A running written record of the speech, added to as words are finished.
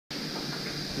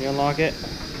You unlock it,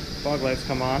 fog lights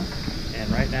come on, and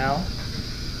right now,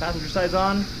 passenger side's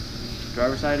on,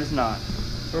 driver side is not.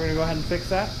 So we're gonna go ahead and fix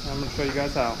that, and I'm gonna show you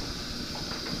guys how.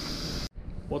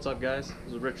 What's up, guys?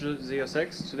 This is Richard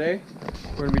Z06. Today,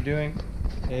 we're gonna be doing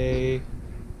a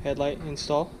headlight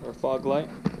install, or fog light.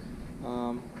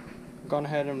 I've gone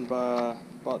ahead and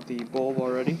bought the bulb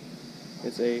already.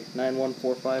 It's a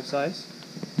 9145 size.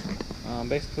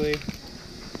 Basically,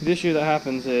 the issue that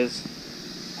happens is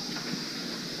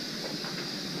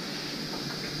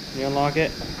you unlock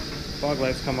it, fog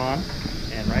lights come on,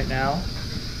 and right now,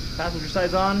 passenger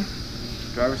side's on,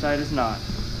 driver side is not.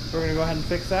 So we're gonna go ahead and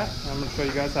fix that, and I'm gonna show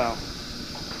you guys how.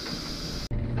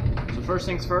 So first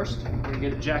things first, we're gonna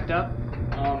get it jacked up.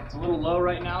 It's a little low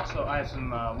right now, so I have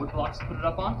some wood blocks to put it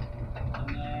up on. And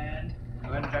then go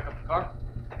ahead and jack up the car.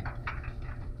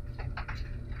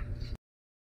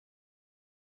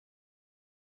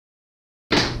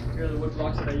 Here are the wood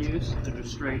blocks that I use. They're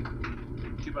just straight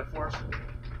 2x4s.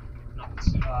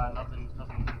 Nothing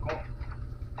cool.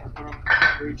 I'll put them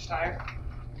for each tire.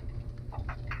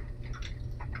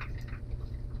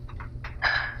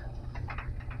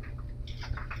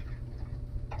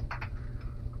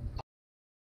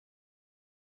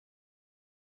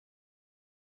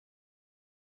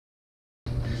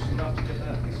 Just enough to get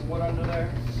that piece of wood under there.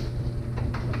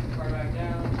 Put the car back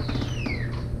down.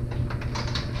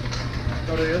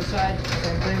 Go to the other side,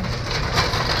 same thing.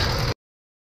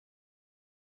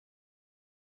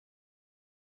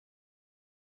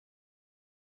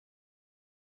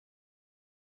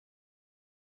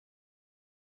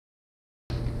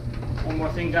 One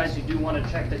more thing, guys, you do want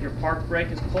to check that your park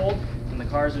brake is pulled and the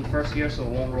car is in first gear so it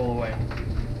won't roll away.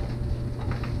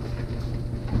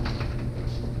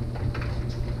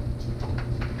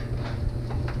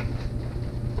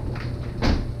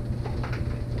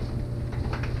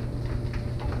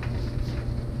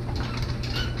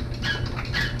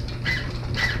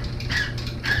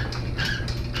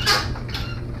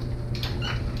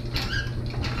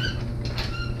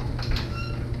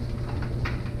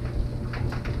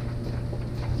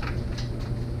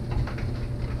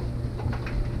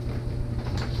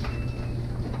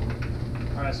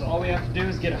 Alright, so all we have to do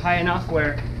is get it high enough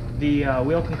where the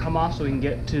wheel can come off so we can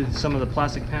get to some of the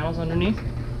plastic panels underneath.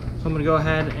 So I'm going to go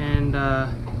ahead and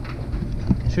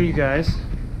show you guys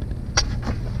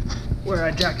where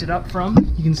I jacked it up from.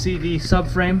 You can see the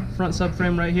subframe, front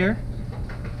subframe right here.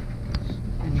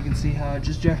 And you can see how I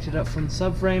just jacked it up from the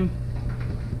subframe.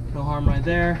 No harm right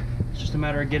there. It's just a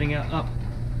matter of getting it up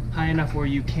high enough where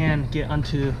you can get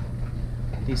onto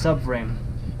the subframe.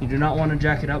 You do not want to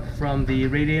jack it up from the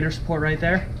radiator support right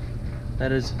there.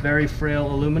 That is very frail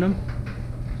aluminum,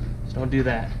 so don't do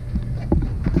that.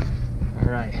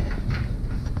 Alright,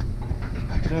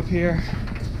 back it up here.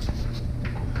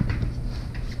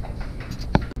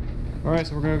 Alright,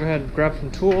 so we're going to go ahead and grab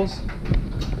some tools.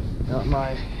 Got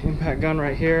my impact gun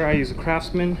right here. I use a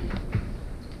Craftsman.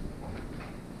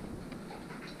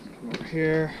 Come over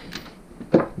here.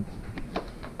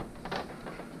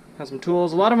 Have some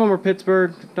tools. A lot of them are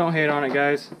Pittsburgh. Don't hate on it,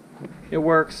 guys. It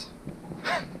works.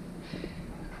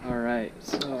 Alright,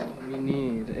 so we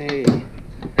need a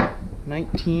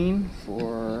 19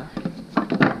 for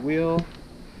the wheel,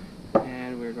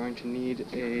 and we're going to need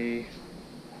a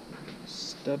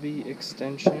stubby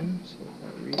extension so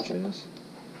that reaches.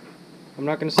 I'm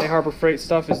not going to say Harbor Freight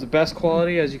stuff is the best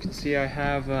quality. As you can see, I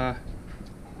have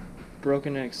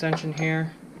broken an extension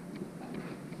here.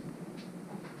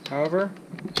 However,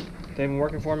 they've been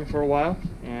working for me for a while,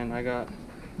 and I got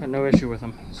no issue with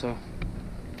them. So,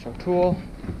 tool,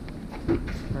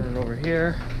 turn it over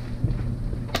here.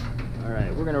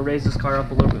 Alright, we're going to raise this car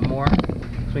up a little bit more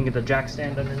so we can get the jack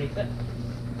stand underneath it.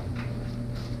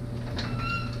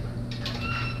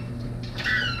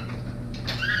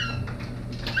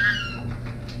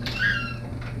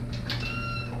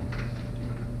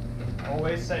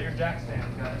 Always set your jack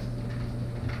stand, guys.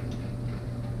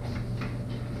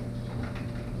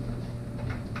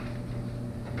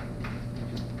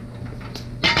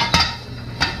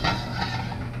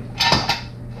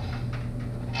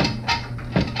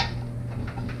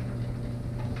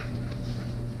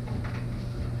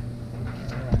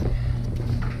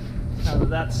 Now that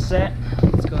that's set,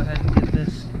 let's go ahead and get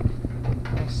this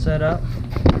all set up.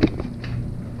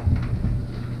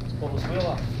 Let's pull this wheel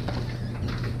off.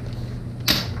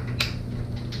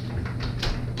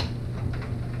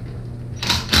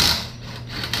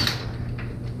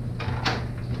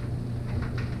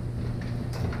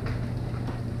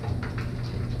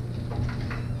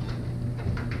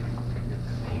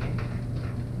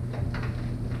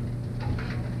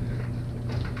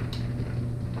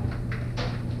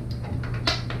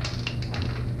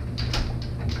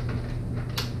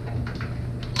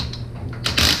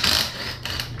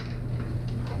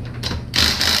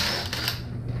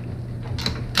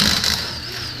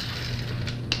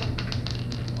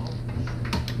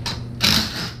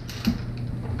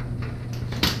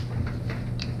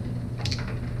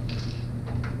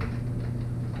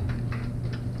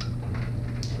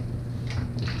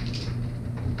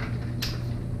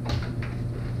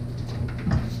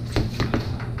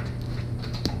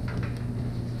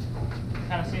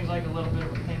 Kind of seems like a little bit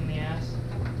of a pain in the ass.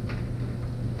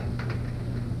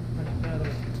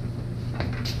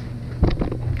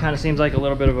 Kind of seems like a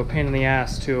little bit of a pain in the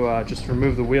ass to just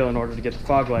remove the wheel in order to get the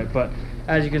fog light, but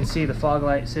as you can see, the fog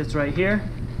light sits right here,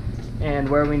 and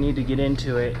where we need to get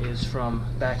into it is from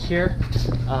back here.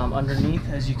 Underneath,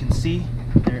 as you can see,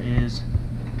 there is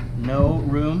no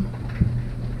room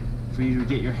for you to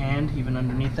get your hand even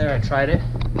underneath there. I tried it,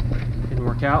 didn't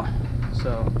work out,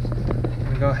 so I'm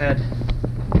gonna go ahead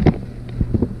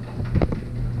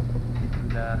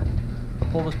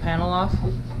and pull this panel off.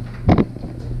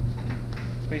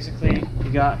 Basically,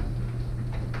 you got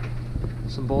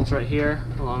some bolts right here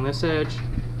along this edge.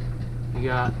 You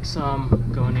got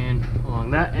some going in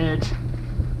along that edge.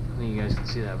 I think you guys can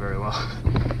see that very well.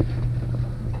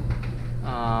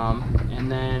 And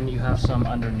then you have some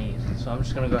underneath. So I'm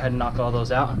just going to go ahead and knock all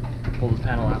those out and pull the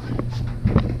panel out.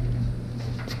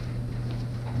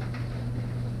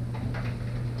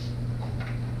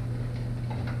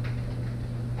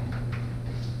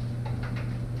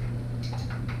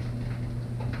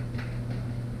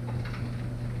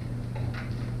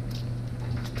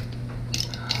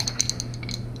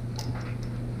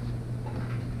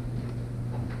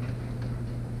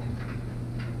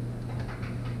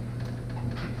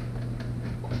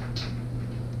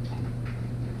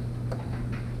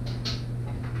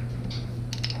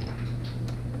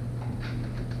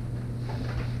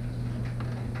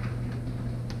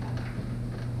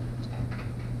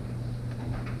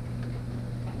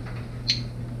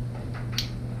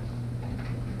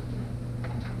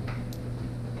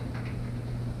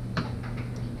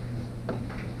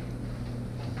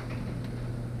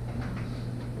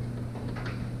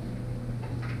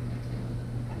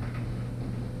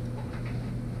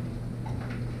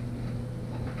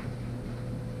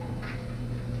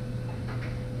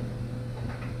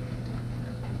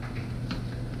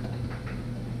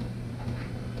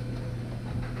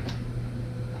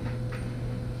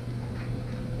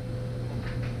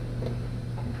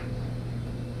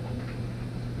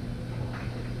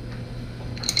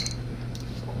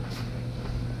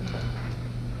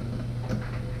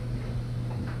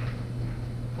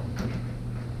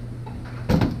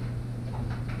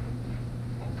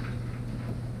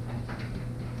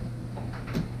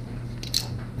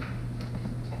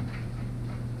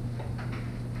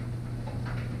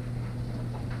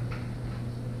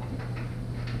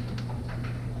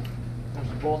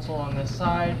 Bolts along this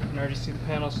side. You can already see the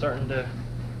panel starting to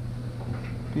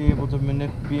be able to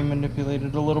be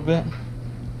manipulated a little bit.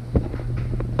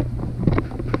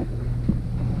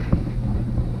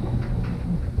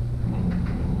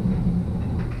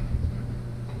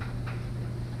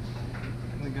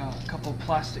 We got a couple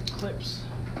plastic clips.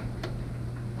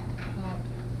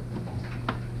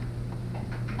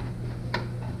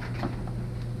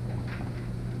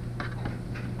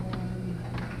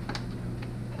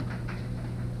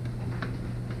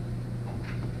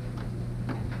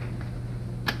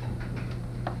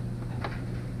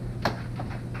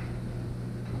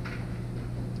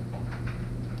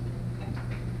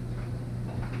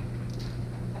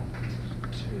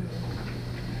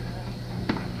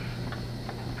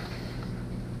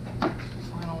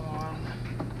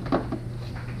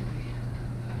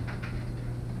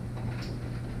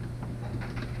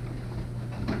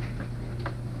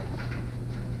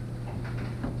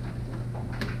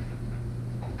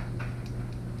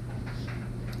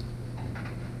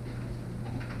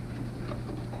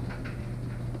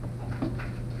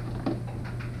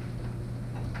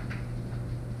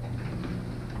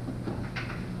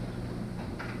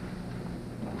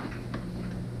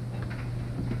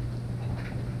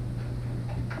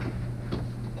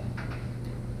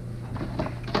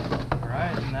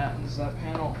 Is that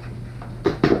panel.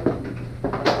 So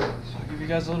I'll give you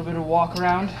guys a little bit of walk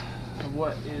around of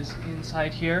what is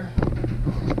inside here.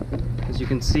 As you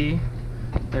can see,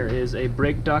 there is a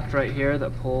brake duct right here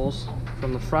that pulls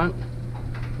from the front,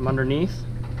 from underneath.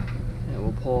 It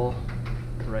will pull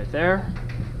right there.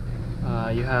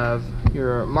 You have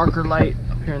your marker light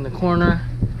up here in the corner,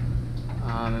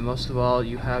 and most of all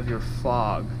you have your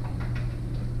fog,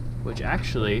 which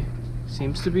actually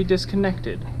seems to be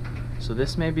disconnected. So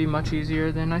this may be much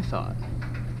easier than I thought.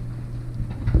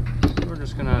 So we're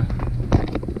just gonna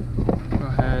go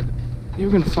ahead. You're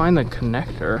gonna find the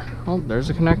connector. Oh, there's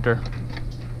a connector.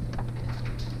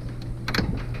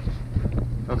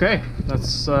 Okay,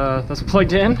 that's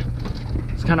plugged in.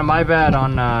 It's kind of my bad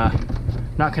on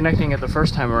not connecting it the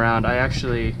first time around. I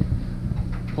actually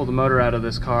pulled the motor out of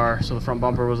this car, so the front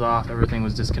bumper was off, everything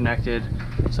was disconnected.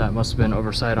 So that must have been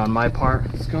oversight on my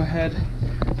part. Let's go ahead,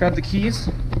 grab the keys.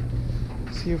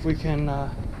 See if we can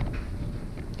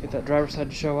Get that driver's side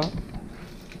to show up.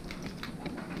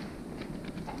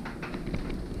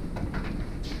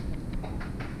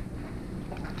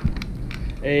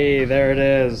 Hey, there it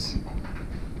is.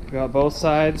 We got both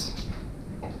sides,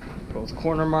 both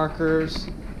corner markers.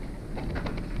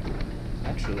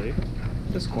 Actually,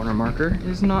 this corner marker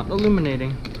is not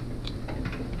illuminating.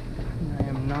 I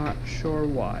am not sure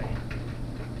why.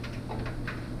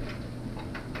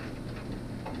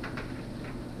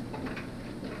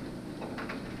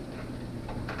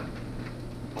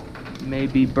 May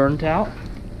be burnt out.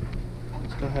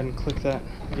 Let's go ahead and click that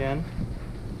again.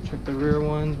 Check the rear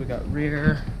ones. We got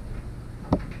rear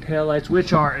taillights,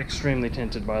 which are extremely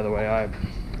tinted, by the way. I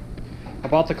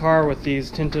bought the car with these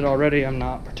tinted already. I'm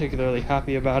not particularly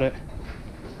happy about it,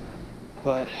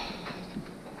 but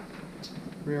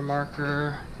rear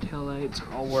marker, taillights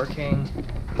are all working,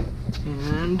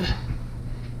 and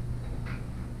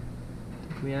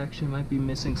we actually might be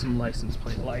missing some license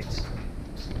plate lights.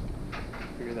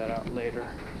 Figure that out later.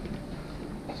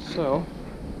 So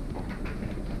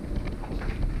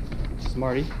this is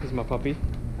Marty. This is my puppy,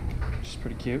 which is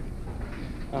pretty cute.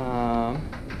 So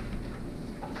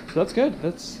that's good.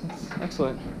 That's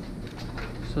excellent.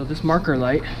 So this marker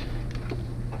light,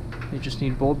 they just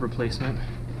need bulb replacement,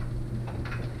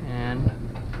 and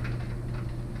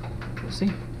we'll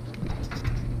see.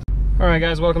 Alright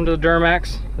guys, welcome to the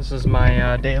Duramax. This is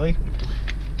my daily.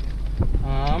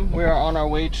 We are on our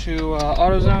way to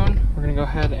AutoZone. We're gonna go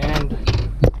ahead and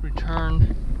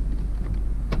return.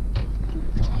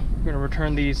 We're gonna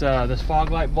return these this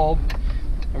Foglight bulb,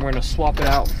 and we're gonna swap it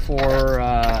out for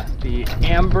the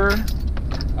amber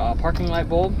parking light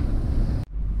bulb.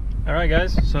 All right,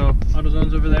 guys. So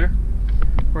AutoZone's over there.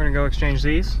 We're gonna go exchange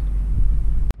these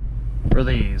for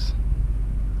these.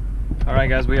 All right,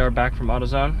 guys. We are back from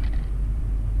AutoZone.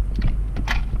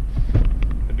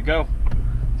 Good to go.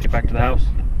 Let's get back to the house.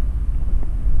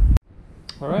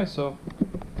 All right. So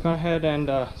go ahead and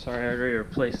sorry, I already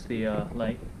replaced the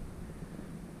light.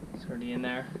 It's already in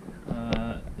there.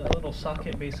 The little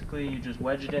socket, basically you just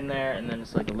wedge it in there, and then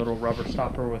it's like a little rubber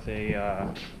stopper with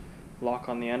a lock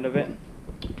on the end of it.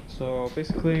 So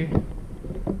basically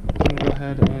I'm gonna go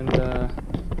ahead and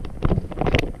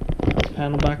put the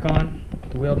panel back on,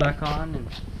 the wheel back on, and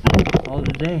call it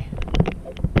a day.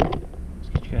 Let's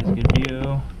get you guys a good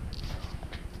view.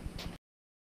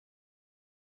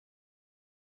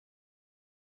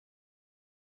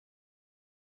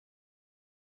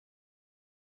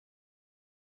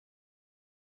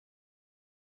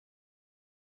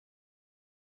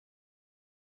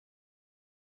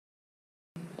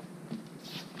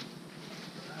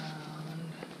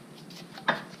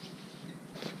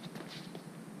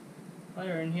 While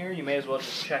you're in here, you may as well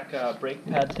just check brake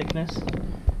pad thickness.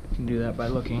 You can do that by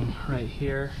looking right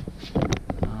here.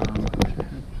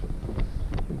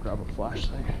 Grab a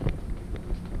flashlight.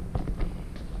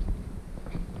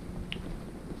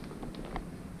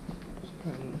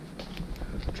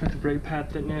 Check the brake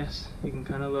pad thickness. You can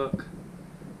kind of look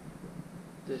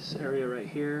this area right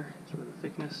here. It's where the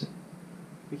thickness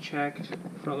we checked.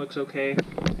 Front looks okay.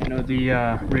 I know the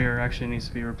rear actually needs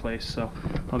to be replaced, so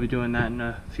I'll be doing that in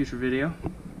a future video.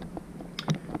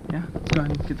 Yeah, let's go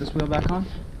ahead and get this wheel back on.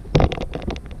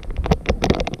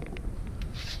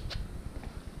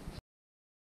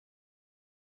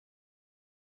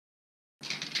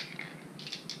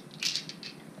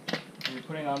 When you're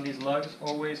putting on these lugs,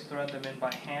 always thread them in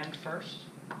by hand first.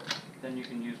 Then you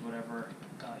can use whatever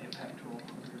impact tool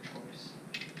of your choice,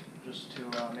 just to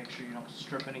make sure you don't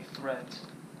strip any threads.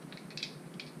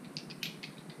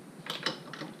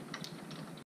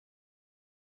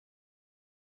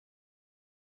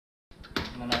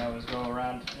 And then I always go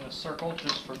around in a circle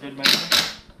just for good measure.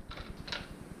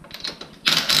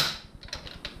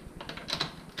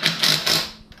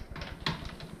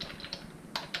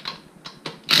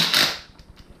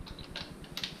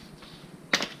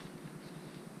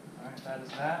 Alright, that is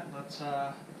that. Let's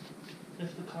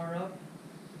lift the car up.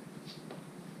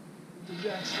 The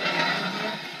jack stands in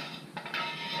here.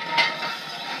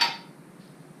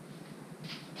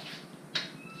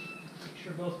 Make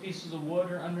sure both pieces of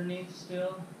wood are underneath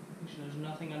still. Make sure there's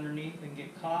nothing underneath and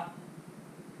get caught.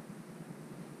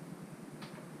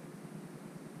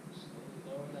 Slowly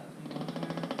lower that thing on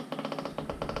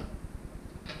there.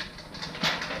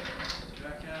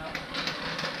 Jack out.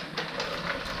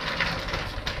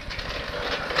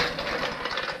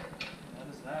 That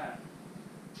is that.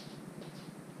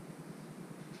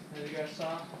 As you guys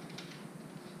saw,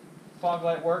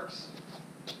 Foglight works,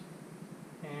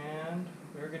 and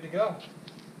we're good to go.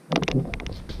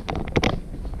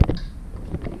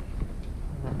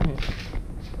 Alright.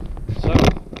 So,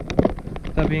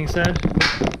 that being said,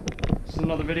 in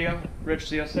another video. Rich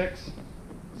Z06.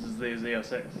 This is the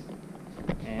Z06.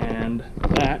 And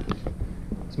that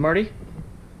is Marty.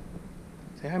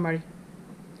 Say hi, Marty.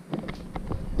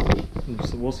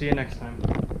 We'll see you next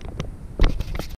time.